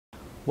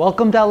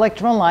Welcome to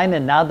Lecture Online,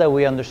 and now that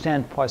we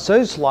understand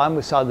Poisseuille's law and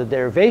we saw the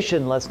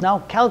derivation, let's now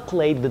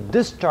calculate the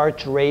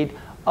discharge rate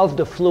of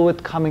the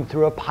fluid coming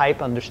through a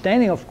pipe,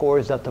 understanding of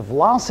course that the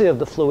velocity of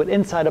the fluid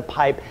inside a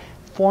pipe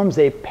forms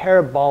a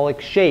parabolic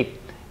shape.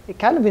 It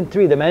kind of in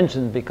three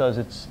dimensions because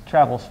it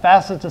travels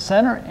fast at the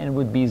center and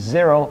would be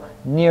zero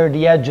near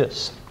the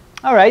edges.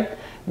 All right.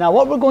 Now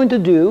what we're going to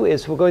do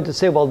is we're going to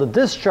say, well, the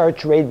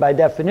discharge rate by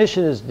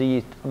definition is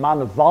the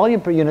amount of volume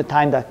per unit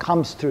time that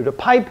comes through the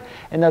pipe,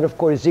 and that of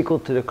course is equal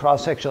to the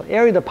cross-sectional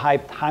area of the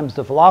pipe times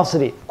the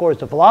velocity. Of course,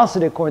 the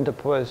velocity according to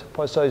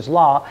Poisseuille's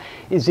law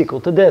is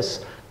equal to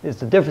this. It's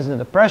the difference in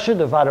the pressure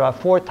divided by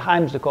 4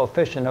 times the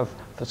coefficient of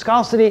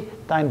viscosity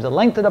times the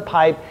length of the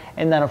pipe,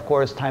 and then of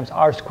course times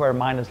r squared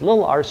minus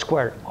little r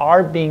squared.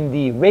 R being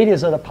the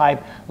radius of the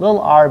pipe, little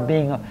r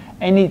being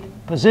any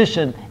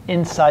position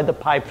inside the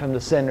pipe from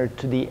the center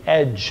to the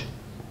edge.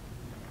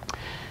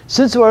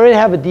 Since we already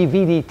have a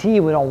dv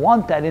dt, we don't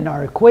want that in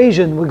our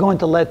equation. We're going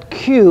to let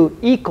q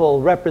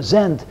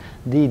represent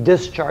the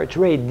discharge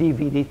rate,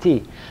 dv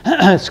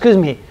dt. Excuse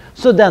me.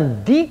 So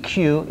then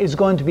dq is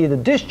going to be the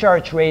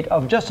discharge rate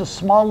of just a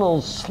small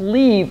little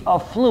sleeve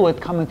of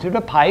fluid coming through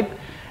the pipe.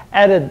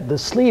 The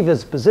sleeve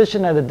is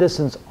positioned at a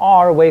distance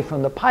r away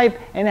from the pipe,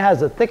 and it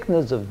has a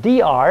thickness of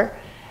dr.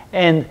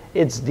 And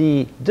it's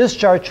the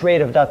discharge rate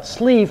of that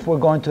sleeve we're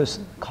going to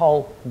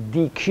call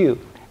dq.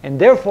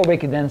 And therefore we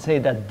can then say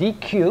that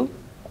dq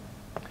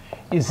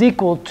is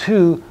equal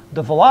to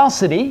the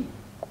velocity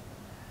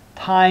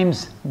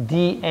times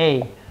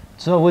dA.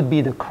 So it would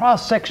be the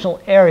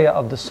cross-sectional area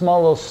of the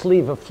small little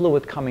sleeve of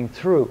fluid coming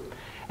through.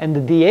 And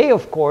the dA,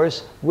 of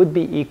course, would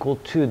be equal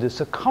to the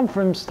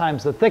circumference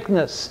times the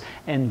thickness.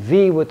 And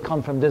V would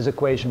come from this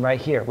equation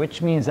right here,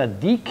 which means that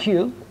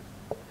dq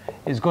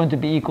is going to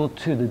be equal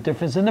to the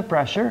difference in the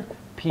pressure,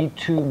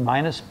 P2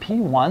 minus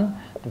P1,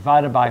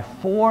 divided by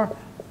 4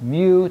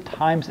 mu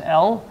times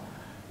L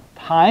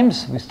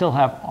times, we still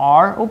have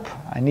R.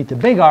 I need the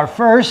big R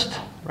first,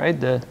 right?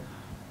 The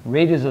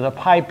radius of the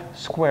pipe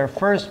square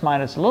first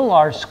minus little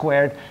r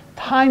squared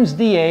times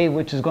dA,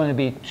 which is going to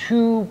be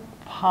 2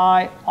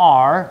 pi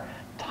r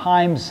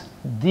times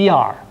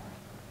dr.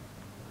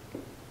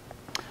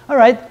 All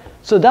right.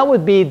 So that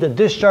would be the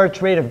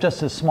discharge rate of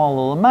just a small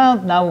little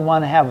amount. Now we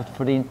want to have it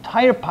for the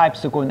entire pipe,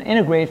 so we're going to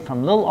integrate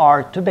from little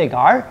r to big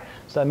R.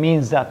 So that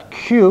means that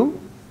Q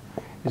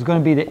is going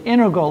to be the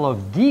integral of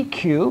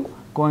dq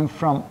going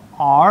from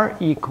r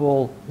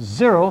equal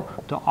 0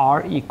 to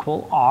r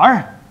equal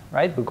r.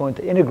 Right? We're going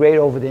to integrate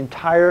over the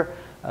entire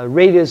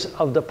radius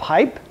of the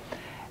pipe,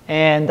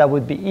 and that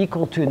would be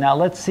equal to, now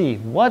let's see,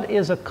 what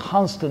is a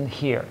constant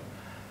here?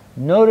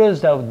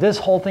 Notice that this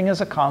whole thing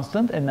is a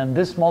constant, and then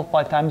this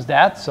multiplied times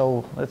that,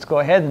 so let's go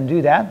ahead and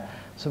do that.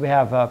 So we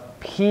have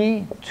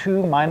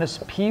P2 minus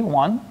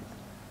P1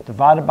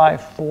 divided by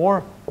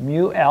 4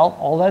 mu L,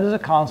 all that is a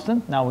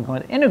constant. Now we're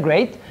going to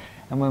integrate,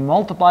 and we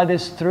multiply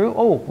this through,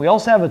 we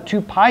also have a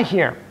 2 pi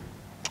here.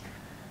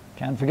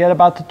 Can't forget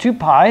about the 2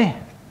 pi.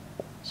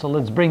 So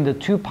let's bring the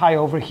 2 pi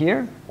over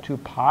here, 2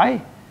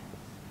 pi.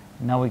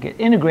 Now we can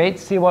integrate,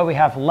 see what we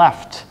have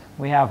left.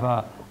 We have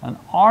an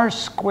r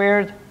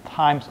squared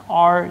times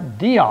r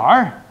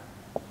dr,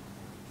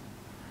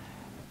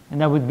 and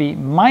that would be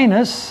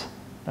minus,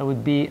 that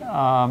would be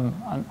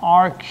an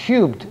r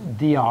cubed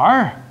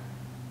dr,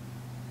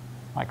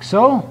 like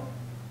so.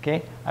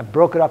 Okay, I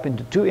broke it up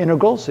into 2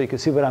 integrals, so you can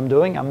see what I'm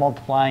doing. I'm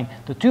multiplying.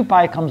 The 2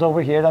 pi comes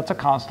over here, that's a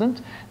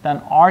constant.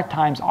 Then r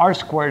times r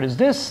squared is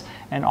this,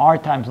 and r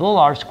times little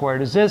r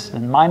squared is this,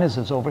 and minus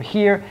is over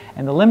here,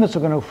 and the limits are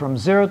going to go from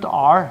 0 to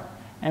r,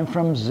 and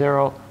from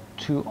 0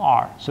 to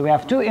r. So we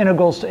have 2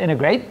 integrals to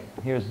integrate.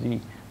 Here's the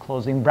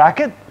closing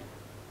bracket.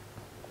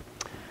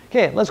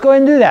 Okay, let's go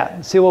ahead and do that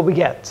and see what we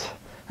get.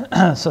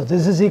 So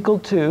this is equal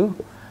to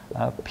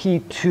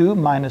P2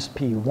 minus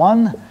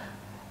P1.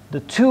 The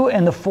 2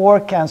 and the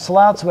 4 cancel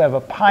out, so we have a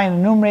pi in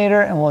the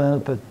numerator, and we'll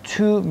end up with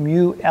 2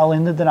 mu L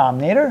in the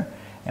denominator.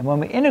 And when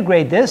we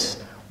integrate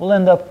this, we'll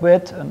end up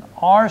with an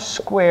r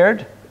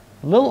squared,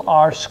 little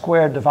r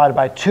squared divided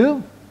by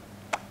 2,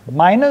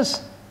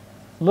 minus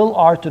little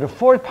r to the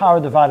 4th power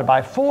divided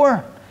by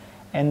 4,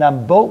 and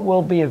then both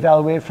will be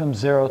evaluated from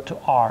 0 to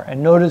r.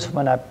 And notice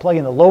when I plug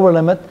in the lower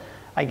limit,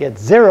 I get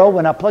 0.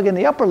 When I plug in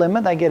the upper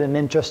limit, I get an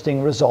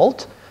interesting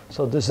result.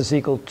 So this is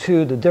equal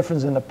to the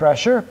difference in the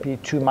pressure,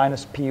 P2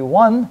 minus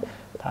P1,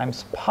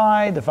 times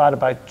pi divided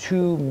by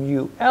 2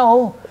 mu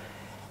L.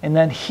 And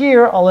then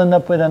here, I'll end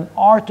up with an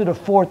r to the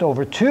 4th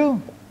over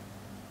 2,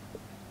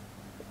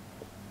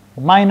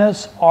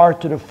 minus r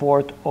to the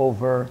 4th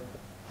over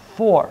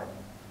 4.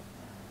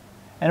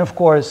 And of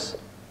course,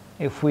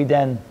 if we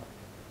then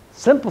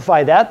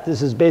simplify that,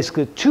 this is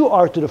basically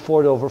 2r to the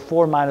 4th over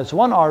 4 minus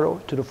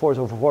 1r to the 4th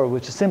over 4,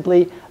 which is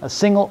simply a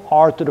single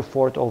r to the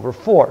 4th over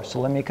 4. So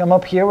let me come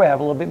up here. We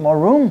have a little bit more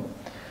room.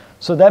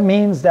 So that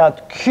means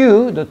that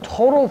Q, the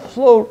total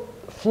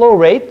flow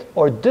rate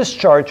or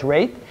discharge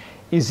rate,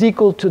 is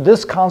equal to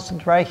this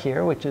constant right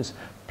here, which is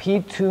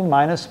P2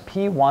 minus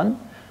P1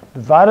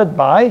 divided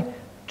by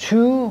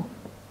 2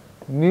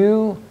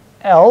 mu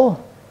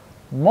L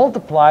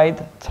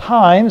multiplied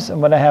times,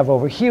 and what I have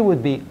over here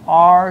would be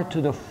r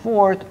to the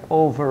 4th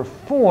over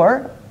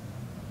 4.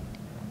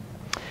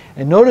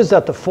 And notice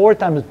that the 4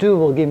 times the 2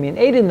 will give me an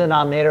 8 in the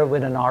denominator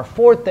with an r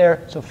 4th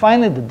there. So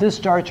finally the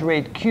discharge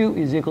rate Q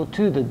is equal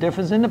to the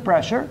difference in the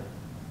pressure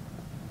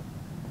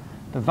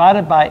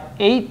divided by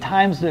 8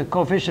 times the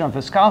coefficient of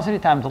viscosity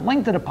times the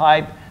length of the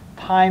pipe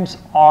times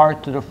r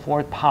to the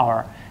 4th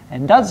power.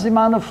 And that's the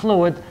amount of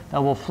fluid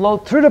that will flow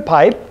through the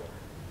pipe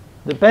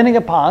depending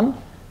upon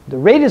the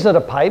radius of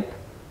the pipe,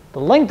 the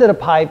length of the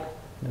pipe,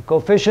 the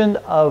coefficient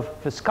of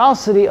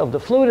viscosity of the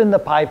fluid in the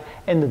pipe,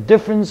 and the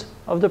difference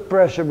of the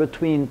pressure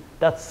between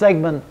that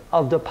segment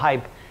of the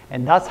pipe.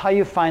 And that's how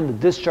you find the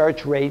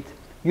discharge rate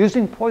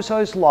using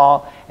Poisseuille's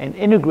law and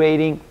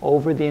integrating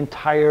over the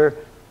entire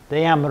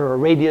diameter or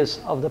radius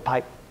of the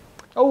pipe.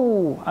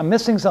 Oh, I'm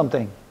missing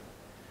something.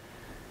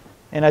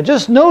 And I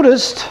just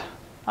noticed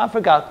I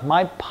forgot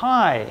my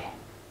pi.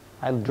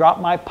 I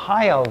dropped my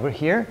pi over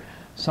here.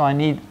 So I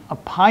need a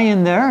pi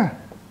in there.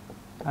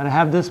 Gotta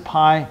have this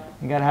pi.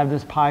 You gotta have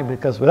this pi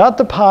because without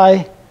the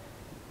pi,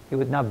 it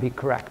would not be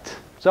correct.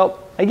 So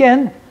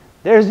again,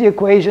 there's the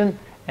equation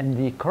and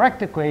the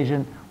correct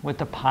equation with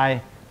the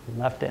pi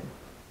left in.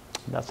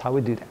 That's how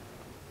we do that.